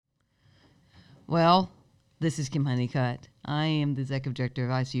Well, this is Kim Honeycutt. I am the executive director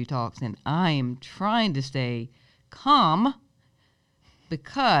of ICU Talks, and I am trying to stay calm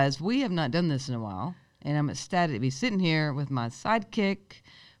because we have not done this in a while, and I'm ecstatic to be sitting here with my sidekick,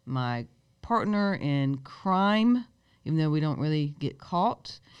 my partner in crime, even though we don't really get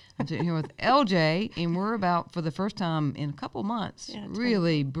caught. I'm sitting here with LJ, and we're about, for the first time in a couple months,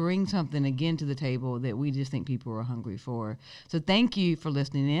 really bring something again to the table that we just think people are hungry for. So thank you for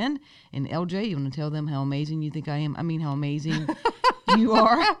listening in. And LJ, you want to tell them how amazing you think I am? I mean, how amazing you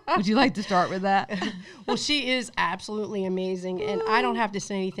are? Would you like to start with that? Well, she is absolutely amazing, and I don't have to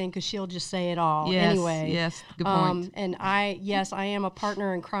say anything because she'll just say it all Yes, anyway. yes, good point. And I am a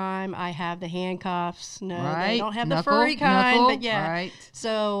partner in crime. I have the handcuffs. No, Right. they don't have the Knuckle, furry kind, knuckle, but yeah. right.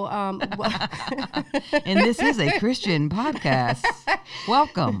 So, And this is a Christian podcast.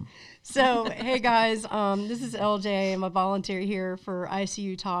 Welcome. So, hey guys, this is LJ. I'm a volunteer here for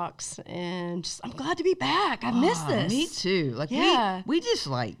ICU Talks, and I'm glad to be back. I missed this. Me too. Like, Yeah. we just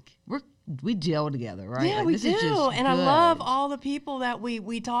like, we gel together, right? Yeah, Like, we this do. is just And I good. love all the people that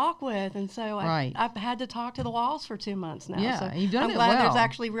we talk with. And so Right. I've had to talk to the walls for 2 months now. Yeah, so and you've done I'm it glad well. there's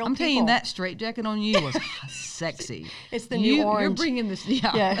actually real I'm people. telling you, that straight jacket on you was sexy. It's the new orange. You're bringing this.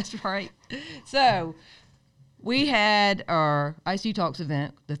 Yeah, Yeah. that's right. So we had our ICU Talks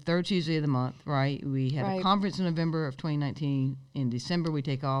event the third Tuesday of the month, right? We had a conference in November of 2019. In December, we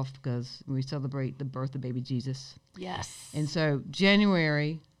take off because we celebrate the birth of baby Jesus. Yes. And so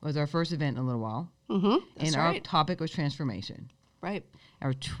January was our first event in a little while. Mm-hmm. And our topic was transformation. Right.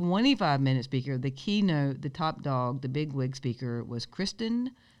 Our 25-minute speaker, the keynote, the top dog, the big wig speaker was Kristin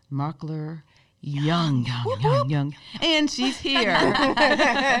Mockler. Young. And she's here.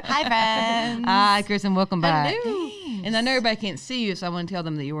 Hi, friends. Hi, Kristin. Welcome back. Hello. And I know everybody can't see you, so I want to tell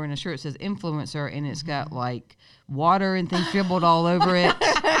them that you're wearing a shirt that says influencer, and it's got like water and things dribbled all over it.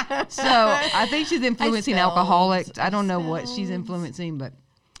 So I think she's influencing alcoholics. I don't know what she's influencing, but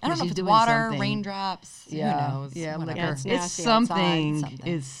I don't know she's if it's doing water, something. Raindrops. Yeah. Who knows? Yeah, Whatever. liquor. It's It's nasty something. outside,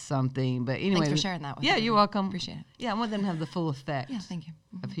 It's something. But anyway. Thanks for sharing that with Yeah, me. you're welcome. Appreciate it. Yeah, I want them to have the full effect Yeah, thank you.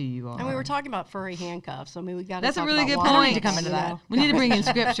 of who you are. And we were talking about furry handcuffs. I mean, we got to That's a talk really about good water. point. I don't need to come into that. We need to bring in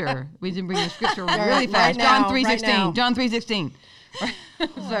scripture. We did bring in scripture really Right fast. now, John 3:16. right now. John 3:16.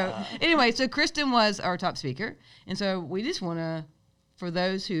 So anyway, so Kristin was our top speaker, and so we just want to, for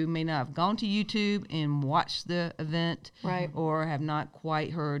those who may not have gone to YouTube and watched the event, Right. or have not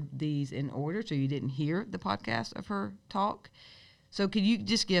quite heard these in order, so you didn't hear the podcast of her talk. So could you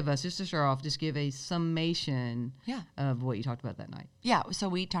just give us, just to start off, just give a summation of what you talked about that night? Yeah, so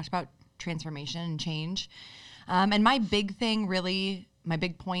we talked about transformation and change. And my big thing really, my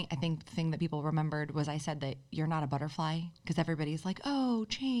big point, I think the thing that people remembered was I said that you're not a butterfly, because everybody's like, oh,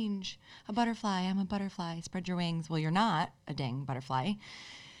 change, a butterfly, I'm a butterfly, spread your wings. Well, you're not a dang butterfly.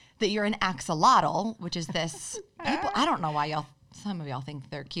 That you're an axolotl, which is this, people, I don't know why some of y'all think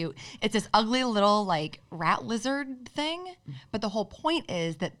they're cute. It's this ugly little like rat lizard thing. But the whole point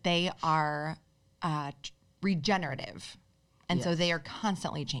is that they are regenerative. And so they are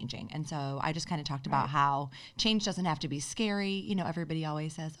constantly changing. And so I just kind of talked about how change doesn't have to be scary. You know, everybody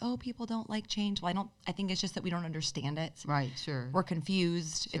always says, oh, people don't like change. Well, I think it's just that we don't understand it. Right, sure. We're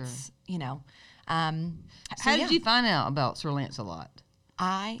confused. Sure. It's, you know. How did you find out about Sir Lancelot?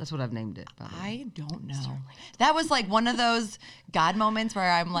 That's what I've named it, by the way. I don't know. That was like one of those God moments where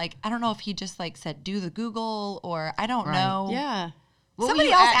I'm like, I don't know if he just like said, do the Google, or I don't know. Yeah.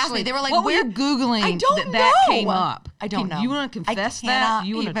 Somebody else asked me. They were like, what were you Googling I don't that know. came up? I don't know. You want to confess I that? cannot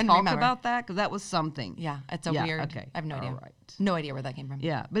You want to even talk remember. about that? Because that was something. Yeah, it's a Yeah, weird. okay. I have no idea. All right. No idea where that came from.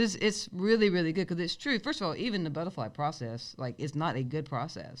 Yeah, but it's really, really good because it's true. First of all, even the butterfly process, like, it's not a good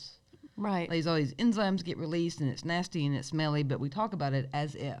process. Right. Like, all these enzymes get released, and it's nasty and it's smelly, but we talk about it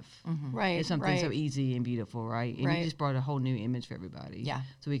as if Right. it's something so easy and beautiful, right? And Right. you just brought a whole new image for everybody. Yeah.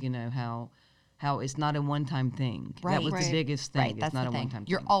 So we can know how it's not a one-time thing. That Right. was Right. the biggest thing. Right, It's that's not the a thing. one-time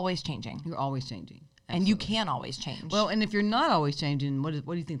You're thing. always changing, You're always changing. and you Absolutely. can always change. Well, and if you're not always changing, what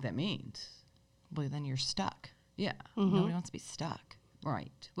do you think that means? Well, then you're stuck. Yeah. Nobody wants to be stuck.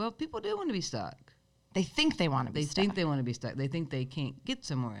 Right. Well, people do want to be stuck. They think they want to be They stuck. think they want to be stuck. They think they can't get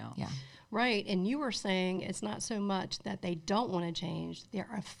somewhere else. Yeah. Right. And you were saying it's not so much that they don't want to change, they're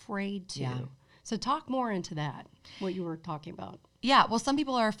afraid to. Yeah. So talk more into that, what you were talking about. Yeah. Well, some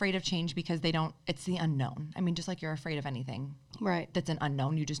people are afraid of change because it's the unknown. I mean, just like you're afraid of anything Right. that's an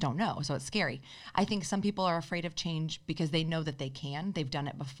unknown, you just don't know. So it's scary. I think some people are afraid of change because they know that they've done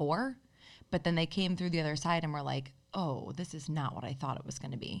it before, but then they came through the other side and were like, oh, this is not what I thought it was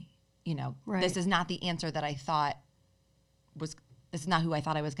going to be. You know, Right. this is not the answer that I thought this is not who I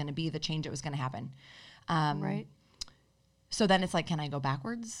thought I was going to be, the change that was going to happen. Right. So then it's like, can I go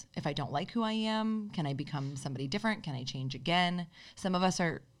backwards if I don't like who I am? Can I become somebody different? Can I change again? Some of us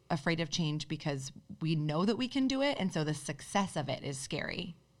are afraid of change because we know that we can do it. And so the success of it is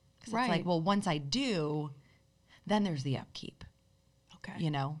scary. Because it's like, well, once I do, then there's the upkeep. Okay.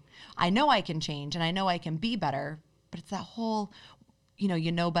 You know I can change and I know I can be better, but it's that whole,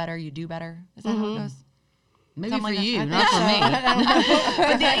 you know better, you do better. Is that how it goes? Maybe Something for like you, that. not for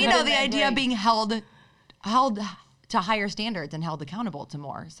me. But the idea of being held to higher standards and held accountable to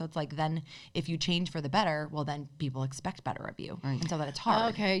more. So it's like, then if you change for the better, well, then people expect better of you. Right. And so that it's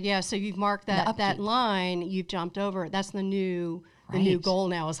hard. Okay. Yeah. So you've marked that line, you've jumped over it. That's the new goal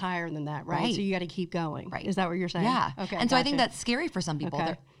now is higher than that, right? So you got to keep going. Right. Is that what you're saying? Yeah. Okay. And so I think that's scary for some people.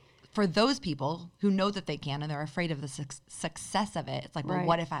 Okay. For those people who know that they can and they're afraid of the success of it, it's like, well,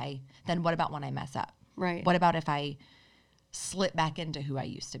 what about when I mess up? Right. What about if I slip back into who I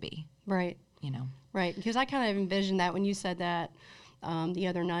used to be? Right. Right. Because I kind of envisioned that when you said that the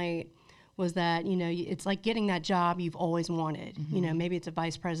other night, was that, it's like getting that job you've always wanted. Maybe it's a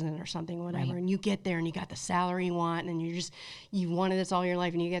vice president or something, whatever. Right. And you get there and you got the salary you want and you wanted this all your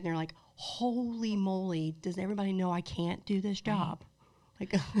life and you get there like, holy moly, does everybody know I can't do this job?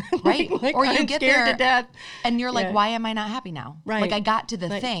 Right. Or you I'm get scared there to death. And you're like, why am I not happy now? Right. Like I got to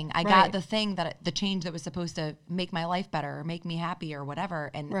the thing. I got the thing the change that was supposed to make my life better or make me happy or whatever.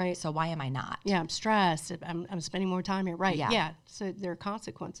 And so why am I not? Yeah, I'm stressed. I'm spending more time here. Right. Yeah. So there are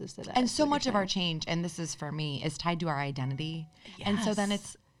consequences to that. And so much of our change, and this is for me, is tied to our identity. Yes. And so then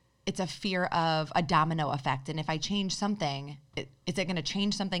it's a fear of a domino effect. And if I change something, is it going to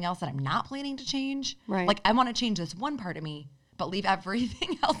change something else that I'm not planning to change? Right. Like I want to change this one part of me, but leave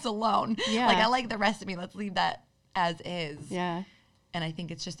everything else alone. Yeah. Like I like the rest of me. Let's leave that as is. Yeah. And I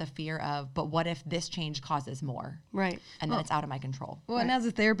think it's just a fear of, but what if this change causes more? Right. And then it's out of my control. Well, and as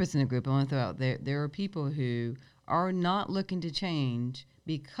a therapist in a group, I want to throw out there are people who are not looking to change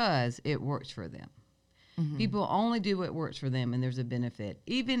because it works for them. Mm-hmm. People only do what works for them, and there's a benefit,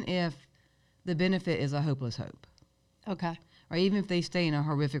 even if the benefit is a hopeless hope. Okay. Or even if they stay in a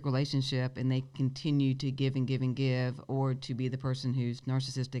horrific relationship and they continue to give and give and give, or to be the person who's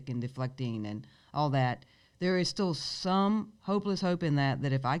narcissistic and deflecting and all that, there is still some hopeless hope in that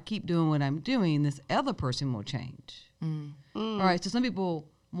if I keep doing what I'm doing, this other person will change. All right, so some people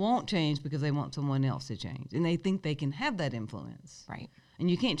won't change because they want someone else to change, and they think they can have that influence. Right. And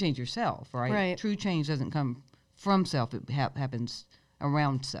you can't change yourself, right? Right. True change doesn't come from self. It happens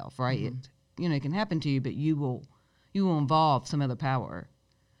around self, right? Mm-hmm. It can happen to you, but you will involve some other power,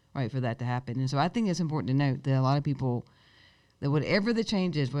 right, for that to happen. And so I think it's important to note that a lot of people, that whatever the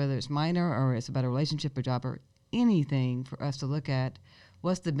change is, whether it's minor or it's about a relationship or job or anything, for us to look at,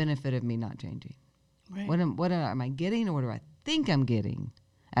 what's the benefit of me not changing? Right. What am I getting, or what do I think I'm getting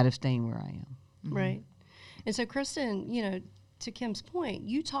out of staying where I am? Mm-hmm. Right. And so, Kristin, to Kim's point,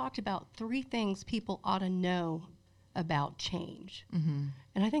 you talked about 3 things people ought to know about change. Mm-hmm.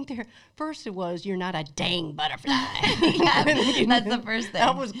 And I think first it was, you're not a dang butterfly. That's the first thing.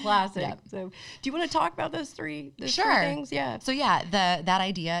 That was classic. Yep. So do you want to talk about those three Sure. things? Yeah. So yeah, that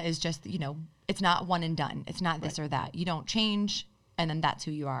idea is just, it's not one and done. It's not this or that. You don't change and then that's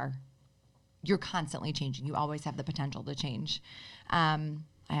who you are. You're constantly changing. You always have the potential to change.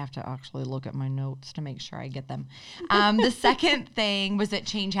 I have to actually look at my notes to make sure I get them. The second thing was that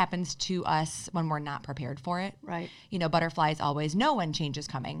change happens to us when we're not prepared for it. Right. Butterflies always know when change is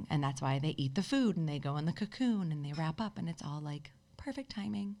coming, and that's why they eat the food and they go in the cocoon and they wrap up, and it's all like perfect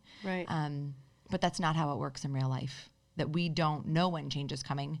timing. Right. But that's not how it works in real life. That we don't know when change is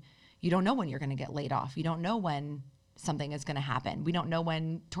coming. You don't know when you're going to get laid off. You don't know when something is going to happen. We don't know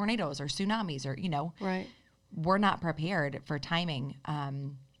when tornadoes or tsunamis or, Right. We're not prepared for timing,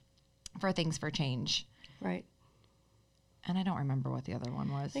 for things for change. Right. And I don't remember what the other one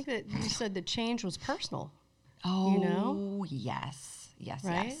was. I think that you said the change was personal. Oh, yes. Right?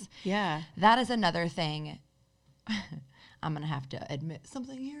 Yes. Yeah. That is another thing. I'm going to have to admit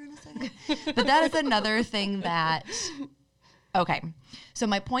something here in a second. But that is another thing that, okay. So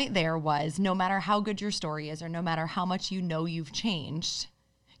my point there was, no matter how good your story is or no matter how much you've changed,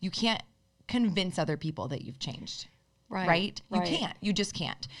 you can't convince other people that you've changed. Right? You can't. You just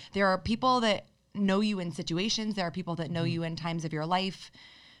can't. There are people that know you in situations. There are people that know you in times of your life,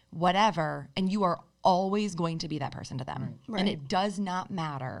 whatever. And you are always going to be that person to them. Right. And it does not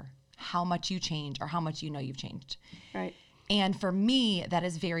matter how much you change or how much you've changed. Right. And for me, that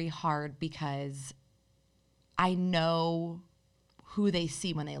is very hard because I know who they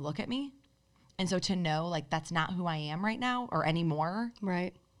see when they look at me. And so to know, like, that's not who I am right now or anymore.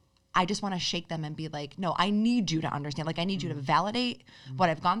 Right. I just want to shake them and be like, no, I need you to understand. Like, I need you to validate what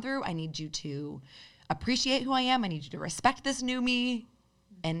I've gone through. I need you to appreciate who I am. I need you to respect this new me.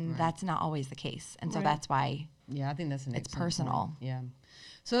 And that's not always the case. And so that's why I think that's it's personal. Point. Yeah.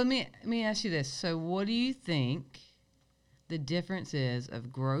 So let me ask you this. So what do you think the difference is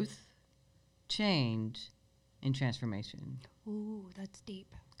of growth, change, and transformation? Ooh, that's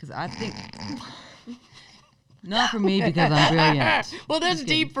deep. Because I think... Not for me because I'm brilliant. Well, that's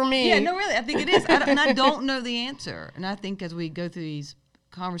deep for me. Yeah, no, really. I think it is. I don't know the answer. And I think as we go through these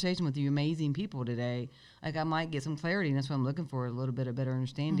conversations with you amazing people today, like I might get some clarity. And that's what I'm looking for, a little bit of better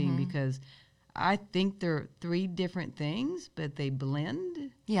understanding because I think they're three different things, but they blend.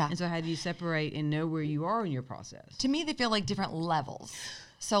 Yeah. And so how do you separate and know where you are in your process? To me, they feel like different levels.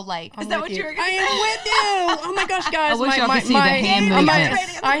 So, like, I'm is that with what you you. were going to I say? am with you. Oh my gosh, guys! I wish y'all could see the hand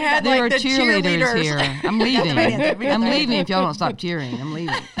movements. I had There like are the cheerleaders here. I'm leaving. right answer. I'm leaving if y'all don't stop cheering. I'm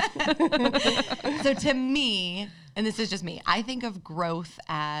leaving. So to me, and this is just me, I think of growth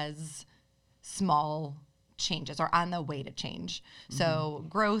as small changes or on the way to change. So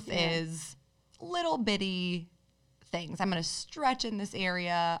growth is little bitty things. I'm going to stretch in this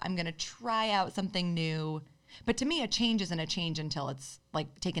area. I'm going to try out something new. But to me, a change isn't a change until it's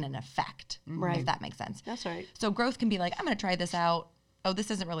like taken an effect, if that makes sense. That's right. So growth can be like, I'm going to try this out. Oh, this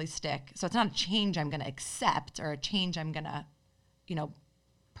doesn't really stick. So it's not a change I'm going to accept or a change I'm going to,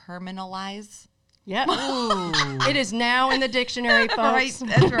 permanentalize. Yep. It is now in the dictionary, folks. Right,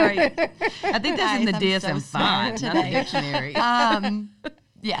 that's right. I think that's in the Guys, I'm so DSM-5, smart not the today. dictionary.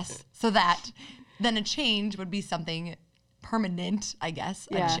 Yes. So that, then a change would be something permanent, I guess.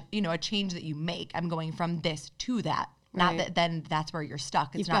 Yeah. A change that you make. I'm going from this to that. Not Right. that then that's where you're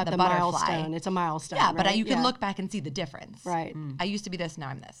stuck. It's You've not got the butterfly. milestone. It's a milestone. Yeah, but right? you can look back and see the difference. Right. I used to be this, now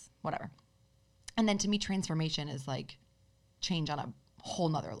I'm this. Whatever. And then to me, transformation is like change on a whole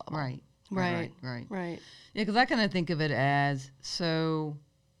nother level. Right. Right. Yeah, because I kind of think of it as so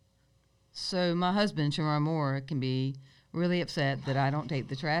my husband, Shamar Moore, can be really upset that I don't take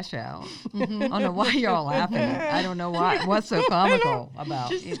the trash out. I don't know why you're all laughing. I don't know what's so comical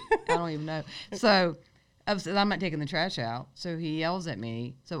about it. I don't even know. So I'm not taking the trash out. So he yells at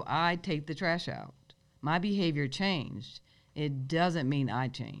me. So I take the trash out. My behavior changed. It doesn't mean I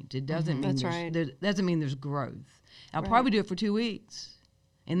changed. It doesn't mean That's right. doesn't mean there's growth. I'll probably do it for 2 weeks,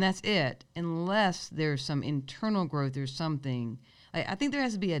 and that's it. Unless there's some internal growth or something. I think there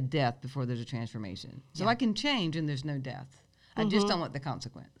has to be a death before there's a transformation. So I can change and there's no death. I just don't want the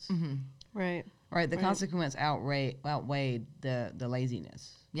consequence. Right. Right. The consequence outweighed the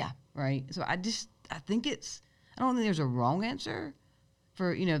laziness. Yeah. Right. So I think I don't think there's a wrong answer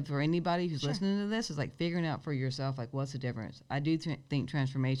for anybody who's listening to this. Is like figuring out for yourself, like, what's the difference? I do think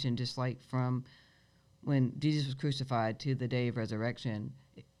transformation, just like from when Jesus was crucified to the day of resurrection,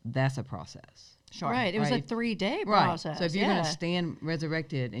 that's a process. Sure. Right. It was a 3-day process. So if you're going to stand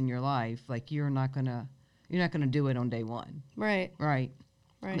resurrected in your life, like you're not going to do it on day one. Right. Right.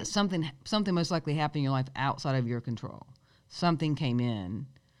 Right. But something most likely happened in your life outside of your control. Something came in,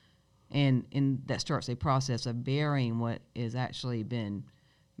 and that starts a process of bearing what is actually been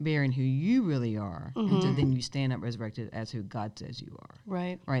bearing who you really are. And so then you stand up resurrected as who God says you are.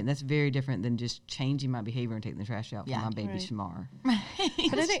 Right. Right. And that's very different than just changing my behavior and taking the trash out for my baby Right. Shamar.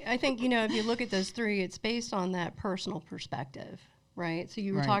 But I think if you look at those three, it's based on that personal perspective, right? So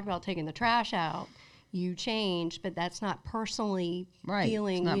you were talking about taking the trash out. You changed, but that's not personally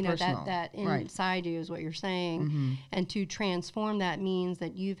feeling, It's not personal. that inside you is what you're saying. And to transform that means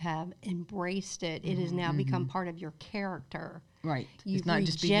that you have embraced it. It has now become part of your character. Right. You've it's not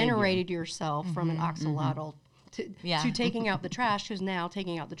just regenerated yourself from an axolotl to taking out the trash, because now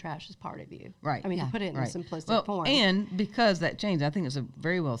taking out the trash is part of you. Right. I mean, to put it in a simplistic form. And because that changed, I think it's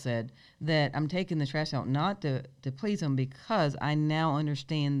very well said that I'm taking the trash out not to please them, because I now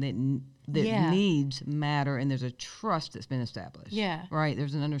understand that needs matter, and there's a trust that's been established. Yeah. Right.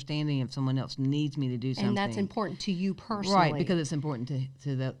 There's an understanding if someone else needs me to do something. And that's important to you personally. Right, because it's important to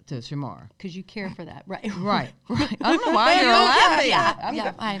Shamar. Because you care for that. Right. Right. I don't know why you're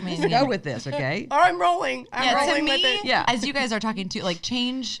laughing. I mean, Let's go with this, okay? I'm rolling. I'm to rolling me, with it. Yeah. as you guys are talking to, like,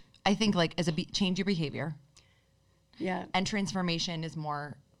 change, I think, like, change your behavior. Yeah. And transformation is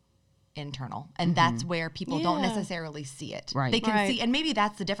more internal, and that's where people don't necessarily see it. Right. They can see, and maybe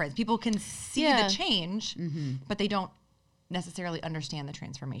that's the difference. People can see the change, but they don't necessarily understand the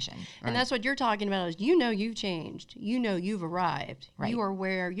transformation. And that's what you're talking about, is you've changed. You've arrived. Right. You are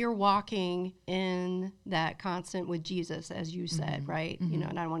where you're walking in that constant with Jesus, as you said, right? And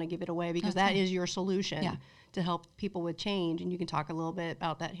I don't want to give it away, because that is your solution to help people with change. And you can talk a little bit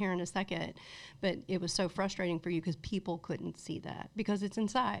about that here in a second. But it was so frustrating for you because people couldn't see that because it's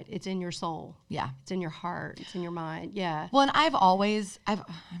inside. It's in your soul. Yeah. It's in your heart. It's in your mind. Yeah. Well, and I was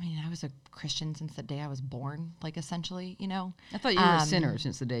a Christian since the day I was born, like essentially, you know. I thought you were a sinner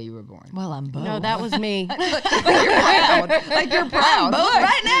since the day you were born. Well, I'm both. No, that was me. Like you're proud. Like you're proud. I'm both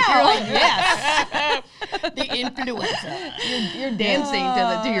right now. You're like, yes. The influencer. You're dancing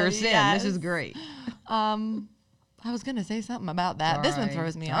to your sin. yes. This is great. I was going to say something about that. This one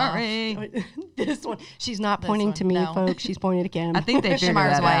throws me off. Sorry. This one. She's not pointing one, to me, no. folks. She's pointing at Kim. I think they figured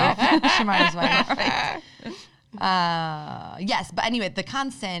Shamar's that out. wife. Shamar's wife. Yes, but anyway, the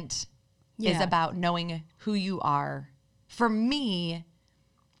constant is about knowing who you are. For me,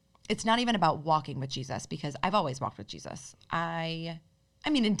 it's not even about walking with Jesus because I've always walked with Jesus. I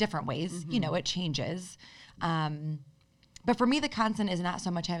mean, in different ways, you know, it changes. But for me, the constant is not so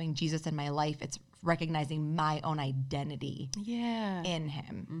much having Jesus in my life. It's recognizing my own identity in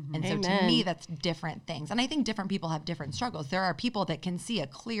him. And so to me, that's different things. And I think different people have different struggles. There are people that can see a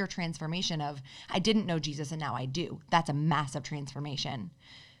clear transformation of, I didn't know Jesus and now I do. That's a massive transformation.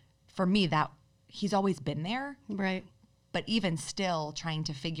 For me, that he's always been there. Right. But even still trying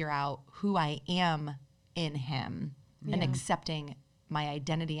to figure out who I am in him and accepting my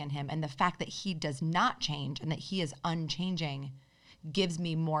identity in him. And the fact that he does not change and that he is unchanging gives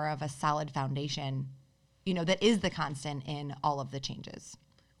me more of a solid foundation, you know, that is the constant in all of the changes.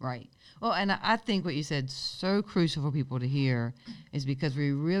 Right. Well, and I think what you said so crucial for people to hear is because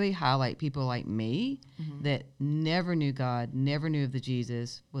we really highlight people like me that never knew God, never knew of the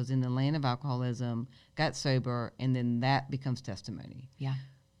Jesus, was in the land of alcoholism, got sober, and then that becomes testimony. Yeah.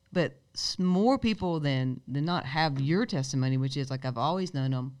 But more people than not have your testimony, which is like I've always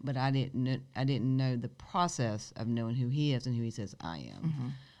known him, but I didn't know the process of knowing who he is and who he says I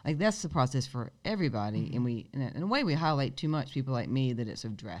am. Like that's the process for everybody, and we in a way we highlight too much people like me that it's so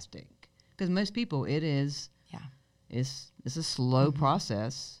drastic because most people it is. Yeah. It's a slow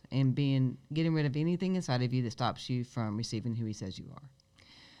process, and getting rid of anything inside of you that stops you from receiving who he says you are.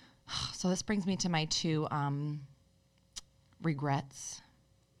 So this brings me to my two regrets.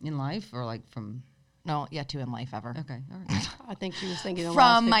 In life, or like from... No, yeah, two in life ever. Okay, all right. I think she was thinking the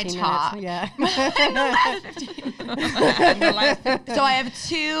From last my 15 talk. minutes. Yeah. So I have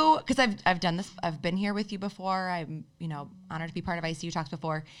two, because I've done this. I've been here with you before. I'm, honored to be part of ICU Talks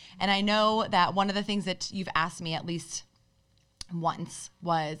before. And I know that one of the things that you've asked me at least once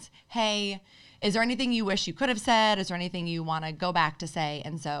was, hey, is there anything you wish you could have said? Is there anything you want to go back to say?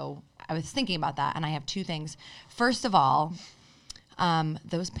 And so I was thinking about that, and I have two things. First of all...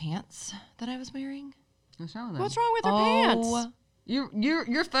 those pants that I was wearing. What's wrong with them? What's wrong with her pants?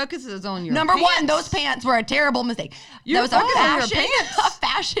 Your focus is on your Number pants. one, those pants were a terrible mistake. Your That was focus on your pants. a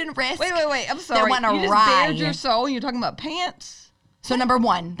fashion risk. Wait. I'm sorry. That went You just awry. bared your soul and you're talking about pants? So number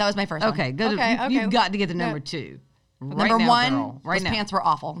one, that was my first one. Okay, good. Okay, You've okay. got to get to number two. Right Number now, one, girl. Right those now. pants were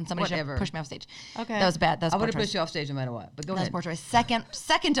awful, and somebody should Whatever. have pushed me off stage. Okay. That was bad. That was I poor would have choice. pushed you off stage no matter what, but go That was ahead. poor choice.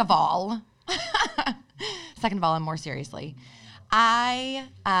 Second of all, and more seriously, I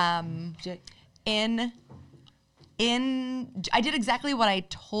I did exactly what I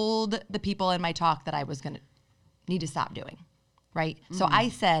told the people in my talk that I was going to need to stop doing, right? So I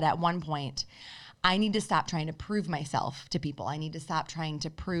said at one point, I need to stop trying to prove myself to people. I need to stop trying to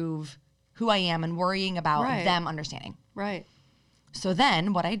prove who I am and worrying about Right. them understanding. Right. So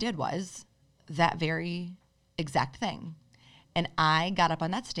then what I did was that very exact thing. And I got up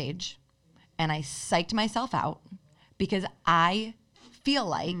on that stage and I psyched myself out because I feel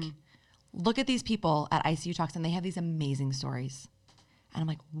like, look at these people at ICU Talks and they have these amazing stories. And I'm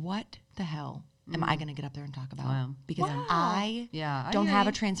like, what the hell am I going to get up there and talk about? Wow. Because I don't hear have you.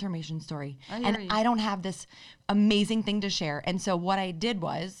 a transformation story. I hear And you. I don't have this amazing thing to share. And so what I did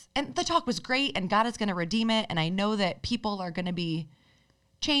was, and the talk was great and God is going to redeem it. And I know that people are going to be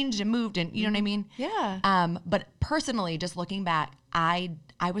changed and moved and you know what I mean? Yeah. But personally, just looking back, I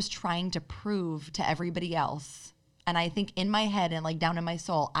was trying to prove to everybody else. And I think in my head and like down in my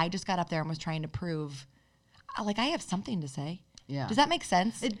soul, I just got up there and was trying to prove, like, I have something to say. Yeah. Does that make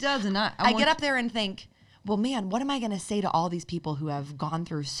sense? It does, and I I get up there and think, well, man, what am I going to say to all these people who have gone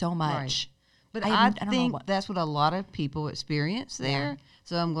through so much? But I don't know think what- that's what a lot of people experience there.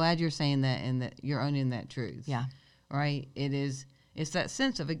 So I'm glad you're saying that and that you're owning that truth. Yeah. Right? It's that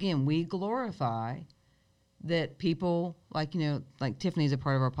sense of, again, we glorify that people, like Tiffany's a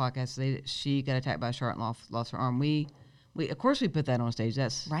part of our podcast. She got attacked by a shark and lost her arm. We of course we put that on stage.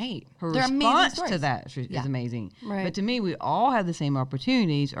 That's Right. her They're amazing response to stories. that is Yeah. amazing. Right. But to me, we all have the same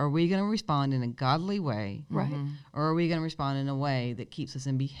opportunities. Are we going to respond in a godly way? Right. Or are we going to respond in a way that keeps us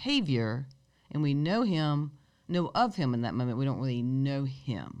in behavior and we know him know of him in that moment. We don't really know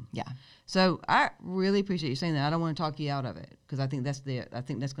him. Yeah. So I really appreciate you saying that. I don't want to talk you out of it because I think that's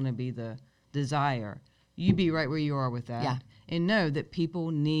going to be the desire. You be right where you are with that. Yeah. And know that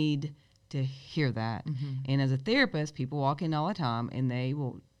people need to hear that. And as a therapist, people walk in all the time and they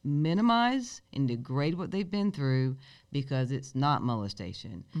will minimize and degrade what they've been through because it's not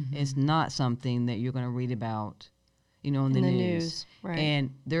molestation. It's not something that you're going to read about, in the news. Right.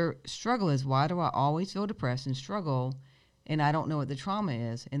 And their struggle is, why do I always feel depressed and struggle and I don't know what the trauma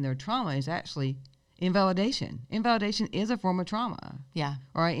is? And their trauma is actually invalidation. Invalidation is a form of trauma. Yeah.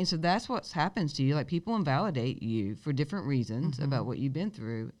 All right. And so that's what happens to you. Like, people invalidate you for different reasons about what you've been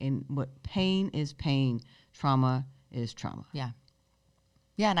through. And what pain is pain, trauma is trauma. Yeah.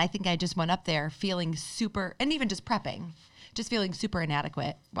 Yeah. And I think I just went up there feeling super, and even just prepping, just feeling super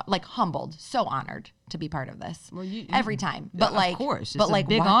inadequate, like humbled, so honored to be part of this. Well, every time. But of course. But It's like, a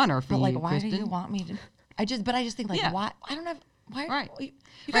big why, honor for but like, you, why Kristin. do you want me to? I just think like, why? I don't have. Why? Right.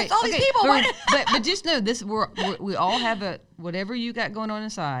 You guys, all these people. But just know this: we all have whatever you got going on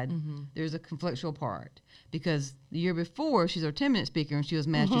inside. There's a conflictual part because the year before she's our 10-minute speaker and she was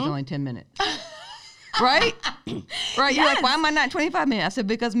mad she's only 10 minutes. Right? Right. You're like, why am I not 25 minutes? I said,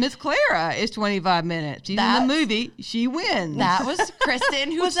 because Miss Clara is 25 minutes. She's in the movie. She wins. That was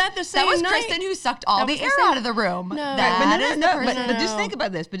Kristin. Was that the same That was night? Kristin who sucked all the air out of the room. No. But just think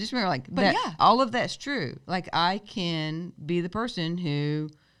about this. But just remember, like, But that, yeah. all of that's true. Like, I can be the person who,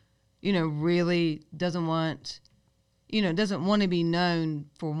 really doesn't want to be known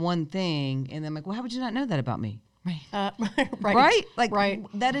for one thing. And then I'm like, well, how would you not know that about me? Right. Right? Like, Right.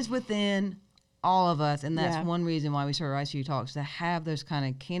 that is within all of us. And that's Yeah. one reason why we started ICU Talks, to have those kind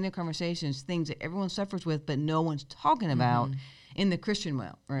of candid conversations, things that everyone suffers with, but no one's talking about in the Christian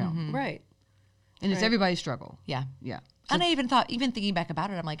realm. Right. And it's Right. everybody's struggle. Yeah. Yeah. And I even thought, thinking back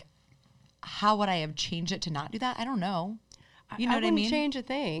about it, I'm like, how would I have changed it to not do that? I don't know. You know I what I wouldn't mean? change a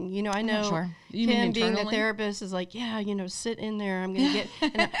thing. I know sure. You mean Kim being a internally? therapist is like, sit in there. I'm going to get,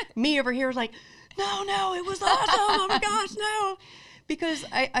 and me over here is like, no, it was awesome. Oh my gosh, no. Because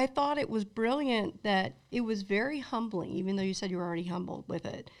I thought it was brilliant that it was very humbling, even though you said you were already humbled with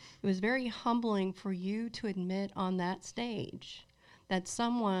it. It was very humbling for you to admit on that stage that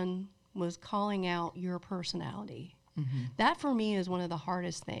someone was calling out your personality. That for me is one of the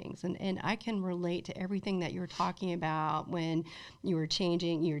hardest things. And I can relate to everything that you're talking about when you were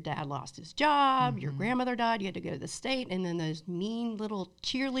changing. Your dad lost his job, your grandmother died, you had to go to the state, and then those mean little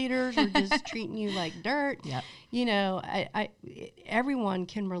cheerleaders were just treating you like dirt. Yep. Everyone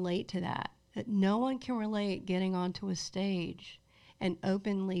can relate to that. That no one can relate getting onto a stage and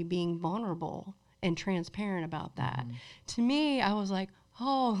openly being vulnerable and transparent about that. To me, I was like,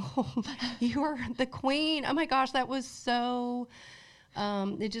 oh, you're the queen. Oh my gosh, that was so,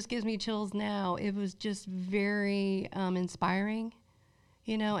 it just gives me chills now. It was just very inspiring,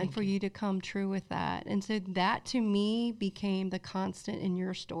 and for you to come true with that. And so that to me became the constant in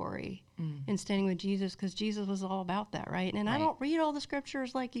your story in standing with Jesus, because Jesus was all about that, right? And I don't read all the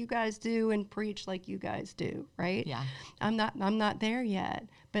scriptures like you guys do and preach like you guys do, right? Yeah. I'm not there yet,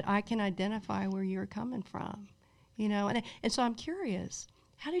 but I can identify where you're coming from. And so I'm curious,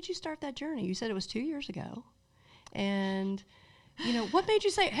 how did you start that journey? You said it was 2 years ago. And, what made you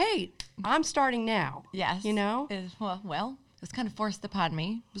say, hey, I'm starting now? Yes. Well, it was kind of forced upon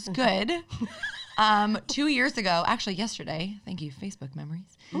me. It was good. 2 years ago, actually yesterday, thank you, Facebook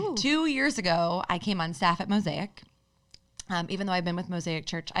memories. Ooh. 2 years ago, I came on staff at Mosaic. Even though I've been with Mosaic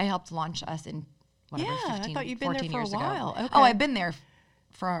Church, I helped launch us in, 15, I thought you'd been there 14 for a years ago. while. Okay. Oh, I've been there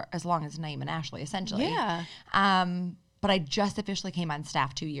for as long as Naeem and Ashley, essentially. Yeah. But I just officially came on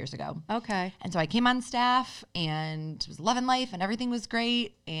staff 2 years ago. Okay. And so I came on staff and was loving life and everything was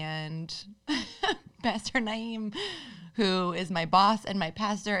great. And Pastor Naeem, who is my boss and my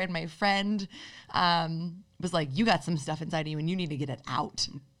pastor and my friend, was like, you got some stuff inside of you and you need to get it out.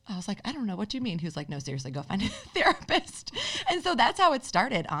 I was like, I don't know what you mean. He was like, no, seriously, go find a therapist. And so that's how it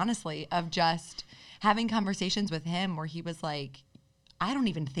started, honestly, of just having conversations with him where he was like, I don't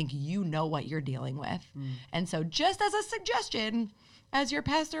even think you know what you're dealing with. And so just as a suggestion, as your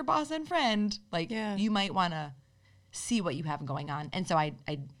pastor, boss, and friend, you might want to see what you have going on. And so I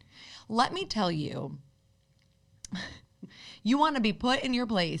let me tell you, you want to be put in your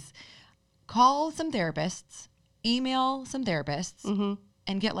place, call some therapists, email some therapists,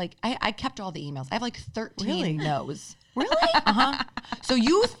 and get I kept all the emails. I have 13 no's. Really? So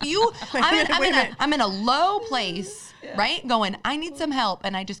I'm in a low place, right? Going, I need some help.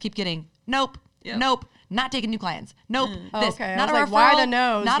 And I just keep getting, nope, not taking new clients. Nope. This, Okay. not I a was referral, like, why the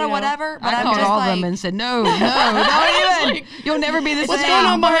no's, not a you know? whatever. But I I'm called just all like, of them and said, no, don't even. You'll never be the What's same. going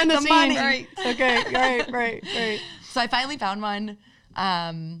on behind the the money. scenes? Right. Okay. Right. So I finally found one.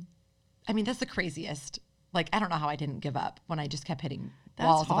 I mean, that's the craziest. Like, I don't know how I didn't give up when I just kept hitting That's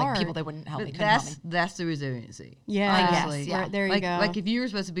walls of like hard. people that wouldn't help me. But Couldn't help me. that's the resiliency. Yeah. Honestly. Yeah. Right, there you like, go. Like if you were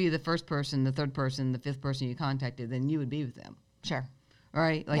supposed to be the first person, the third person, the fifth person you contacted, then you would be with them. Sure.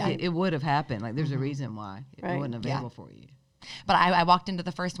 Right? Like Yeah. it would have happened. Like there's a reason why it Right. wasn't available for you. But I walked into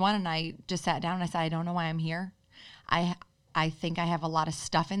the first one and I just sat down and I said, I don't know why I'm here. I think I have a lot of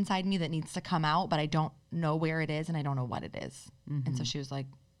stuff inside me that needs to come out, but I don't know where it is and I don't know what it is. And so she was like,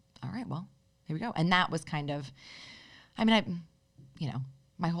 all right, well, here we go. And that was kind of, I mean,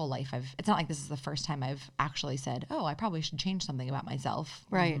 my whole life, it's not like this is the first time I've actually said, oh, I probably should change something about myself.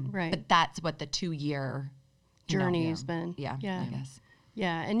 Right. But that's what the 2-year Journey has been. Yeah, I guess.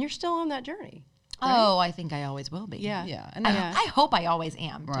 Yeah, and you're still on that journey. Oh, I think I always will be. Yeah. Yeah. And I hope I always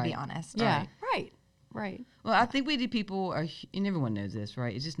am, to be Right. honest. Yeah. Right. well, I think we do people, and everyone knows this,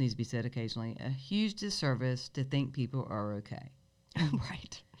 right? It just needs to be said occasionally, a huge disservice to think people are okay.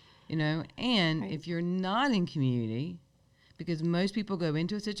 Right. And Right. if you're not in community, because most people go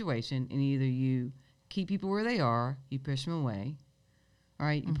into a situation and either you keep people where they are, you push them away,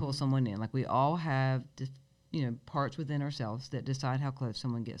 right? You pull someone in. Like we all have, parts within ourselves that decide how close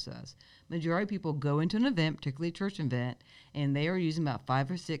someone gets to us. Majority of people go into an event, particularly a church event, and they are using about 5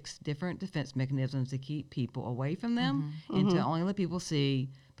 or 6 different defense mechanisms to keep people away from them and to only let people see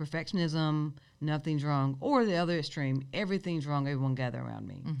perfectionism, nothing's wrong, or the other extreme, everything's wrong, everyone gather around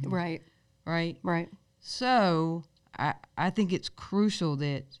me. Right. Right? So I think it's crucial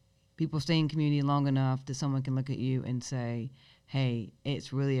that people stay in community long enough that someone can look at you and say, hey,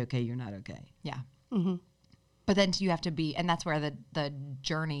 it's really okay, you're not okay. Yeah. But then you have to be, and that's where the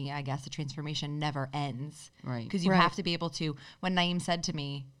journey, I guess, the transformation never ends. Right. Because you Right. have to be able to, when Naeem said to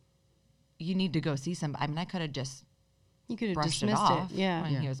me, you need to go see somebody, I mean, I could have just You could have brushed it dismissed off. it. Yeah.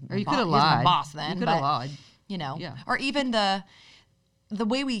 I mean, he was Or you my could have he was my lied. boss then. You could have but, lied. Yeah. Yeah. Or even the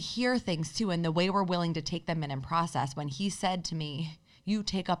way we hear things too, and the way we're willing to take them in and process. When he said to me, you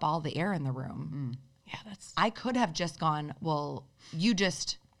take up all the air in the room. Yeah, that's I could have just gone, well, you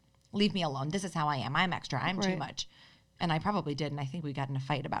just leave me alone. This is how I am. I'm extra. I'm too Right. much. And I probably did. And I think we got in a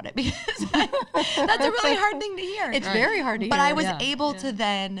fight about it because that's a really hard thing to hear. it's very hard to hear. But I was Yeah. able to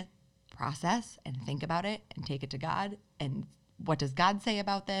then process and think about it and take it to God. And what does God say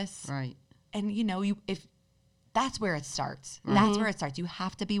about this? Right. And if that's where it starts. That's where it starts. You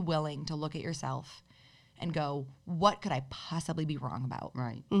have to be willing to look at yourself and go, what could I possibly be wrong about?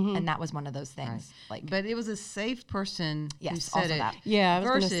 Right. And that was one of those things. Like, But it was a safe person who Yes, said also it. that. Yeah, I was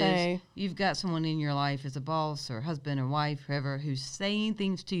gonna versus say. you've got someone in your life as a boss or husband or wife, whoever, who's saying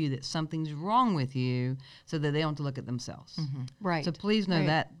things to you that something's wrong with you so that they don't have to look at themselves. Right. So please know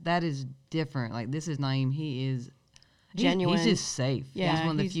Right. that is different. Like this is Naeem. He is Genuine. He's just safe. Yeah, he's one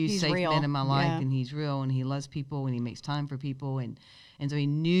of the few he's safe real. men in my life, Yeah. and he's real, and he loves people, and he makes time for people, and so he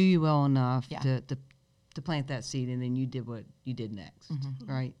knew you well enough Yeah. to plant that seed, and then you did what you did next,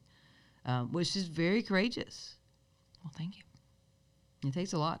 right? Which is very courageous. well, thank you. It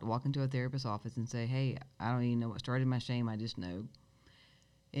takes a lot to walk into a therapist's office and say, hey, I don't even know what started my shame. I just know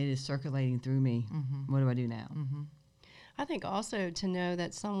it is circulating through me. What do I do now? I think also to know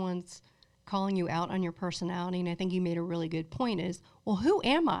that someone's calling you out on your personality, and I think you made a really good point, is, well, who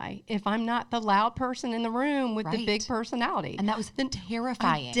am I if I'm not the loud person in the room with the Right. big personality? And that was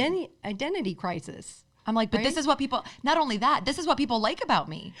terrifying. Identity crisis. I'm like, but Right? this is what people, not only that, this is what people like about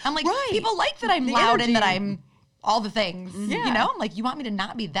me. I'm like, Right. people like that I'm The loud and that energy. I'm all the things. Yeah. You know, I'm like, you want me to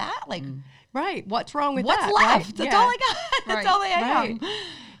not be that? Like, Right. What's wrong with what's that? left? Right. That's Yeah. all I got. That's Right. all I am. Right.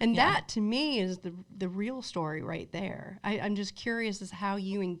 And that to me is the real story right there. I'm just curious as how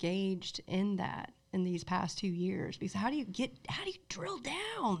you engaged in that in these past 2 years, because how do you drill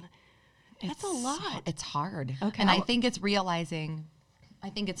down? That's a lot. It's hard. Okay. And I think it's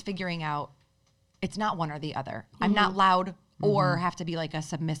figuring out it's not one or the other. I'm not loud or have to be like a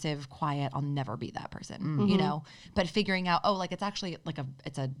submissive, quiet. I'll never be that person, you know? But figuring out, like it's actually like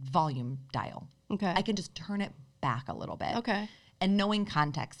it's a volume dial. Okay. I can just turn it back a little bit. Okay. And knowing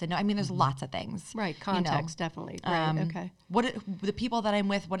context. And there's lots of things. Right. you know. Context, definitely. Right. Okay. The people that I'm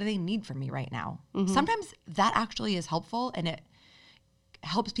with, what do they need from me right now? Mm-hmm. Sometimes that actually is helpful, and it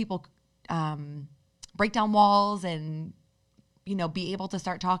helps people break down walls and be able to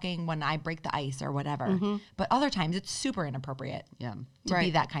start talking when I break the ice or whatever. Mm-hmm. But other times it's super inappropriate Yeah. to be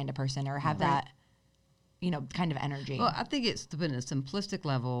Right. that kind of person or have that kind of energy. Well, I think it's to put it in a simplistic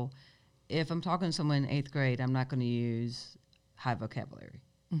level. If I'm talking to someone in 8th grade, I'm not going to use high vocabulary,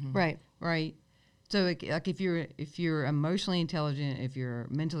 Right. right? So like if you're emotionally intelligent, if you're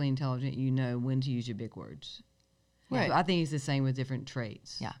mentally intelligent, you know when to use your big words. Right. So I think it's the same with different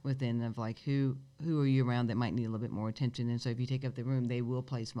traits. Yeah. Within of like who are you around that might need a little bit more attention, and so if you take up the room, they will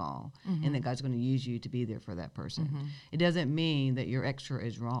play small, and that God's going to use you to be there for that person. It doesn't mean that your extra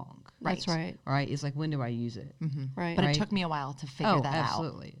is wrong. That's right. Right. It's like, when do I use it? Right. But Right. it took me a while to figure that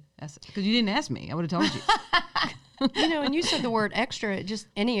absolutely. Because you didn't ask me. I would have told you. You know, and you said the word extra, just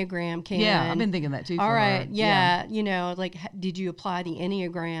Enneagram came Yeah, in. I've been thinking that too. All for right, her. yeah, you know, like, did you apply the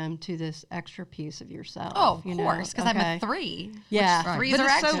Enneagram to this extra piece of yourself? Oh, of you course, because I'm a 3. Yeah. Right. Threes But are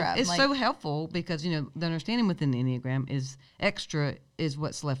it's extra. it's Like- so helpful because, you know, the understanding within the Enneagram is extra is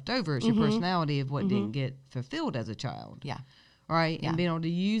what's left over. It's your personality of what didn't get fulfilled as a child. Yeah. Right. Yeah. And being able to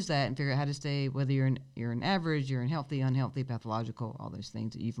use that and figure out how to stay, whether you're an average, you're in healthy, unhealthy, pathological, all those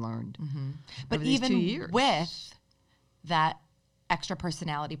things that you've learned. But over these 2 even years. with that extra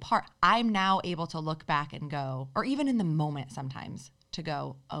personality part, I'm now able to look back and go, or even in the moment sometimes, to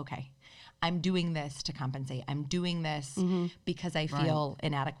go, okay, I'm doing this to compensate. I'm doing this because I feel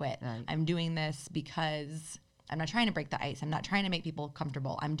inadequate. Right. I'm doing this because I'm not trying to break the ice. I'm not trying to make people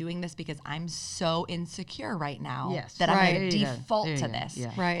comfortable. I'm doing this because I'm so insecure right now Yes. that Right. I'm There going to you go. default There to you go. this.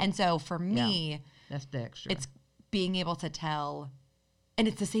 Yeah. Right. And so for me, That's the extra. it's being able to tell, and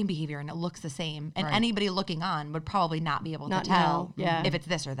it's the same behavior and it looks the same. And Right. anybody looking on would probably not be able Not to tell know, yeah. if it's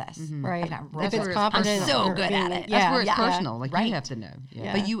this or this. Right. I've gotten real If good. it's where it's confident. I'm so or good being- at it. That's Yeah. where it's yeah. personal. Like, Right. you have to know.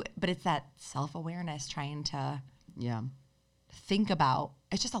 Yeah. But it's that self-awareness trying to Yeah. think about.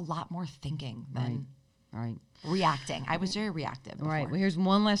 It's just a lot more thinking than Right. reacting. I was very reactive All before. right. Well, here's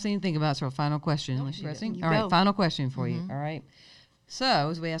one last thing to think about. So, our final question. Unless you're pressing. You All right. go. Final question for you. All right. So,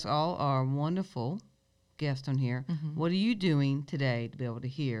 as we ask all our wonderful guests on here, what are you doing today to be able to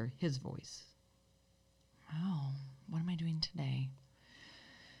hear His voice? Oh, what am I doing today?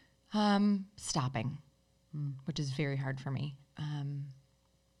 Stopping, which is very hard for me.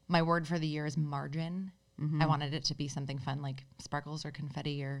 My word for the year is margin. I wanted it to be something fun like sparkles or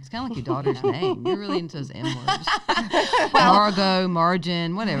confetti or It's kind of like your daughter's name. You're really into those N words. Margot,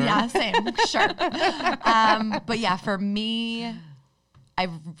 margin, whatever. yeah, same, sure. But yeah, for me,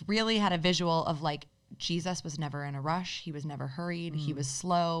 I've really had a visual of like Jesus was never in a rush. He was never hurried. He was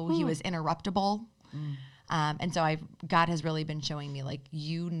slow. He was interruptible. And so God has really been showing me like,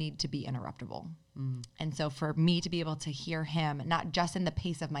 you need to be interruptible. And so for me to be able to hear him, not just in the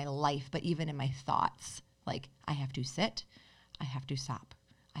pace of my life, but even in my thoughts, like I have to sit, I have to stop,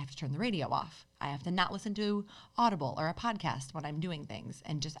 I have to turn the radio off, I have to not listen to Audible or a podcast when I'm doing things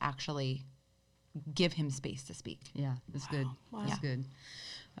and just actually give him space to speak. Yeah, that's good. Wow. That's good.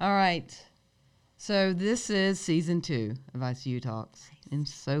 All right. So this is season 2 of ICU Talks. I'm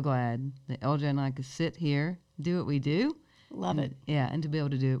so glad that LJ and I could sit here, do what we do. Love it. Yeah, and to be able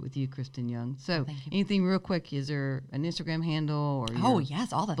to do it with you, Kristin Young. So Thank you. anything real quick, is there an Instagram handle or Oh, your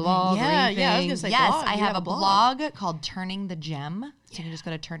yes, all the blog things. or Yeah, anything? yeah, I was gonna say Yes, blog. I You have have a a blog. blog called Turning the Gem. So you can just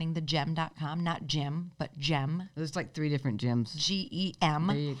go to turningthegem.com, not Jim, but Gem, There's like 3 different gems. G-E-M.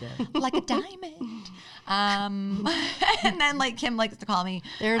 There you go. Like a diamond. And then like Kim likes to call me.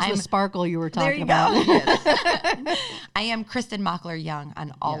 There's I'm, the sparkle you were there talking you about. go. I am Kristin Mockler Young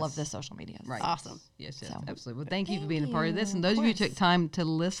on all Yes. of the social medias. Right. Awesome. Yes, yes, So- absolutely. Well, thank you for Thank being a part of this. And you. those of you who took course. time to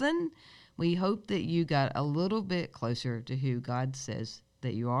listen, we hope that you got a little bit closer to who God says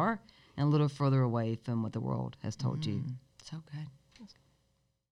that you are and a little further away from what the world has told you. So good.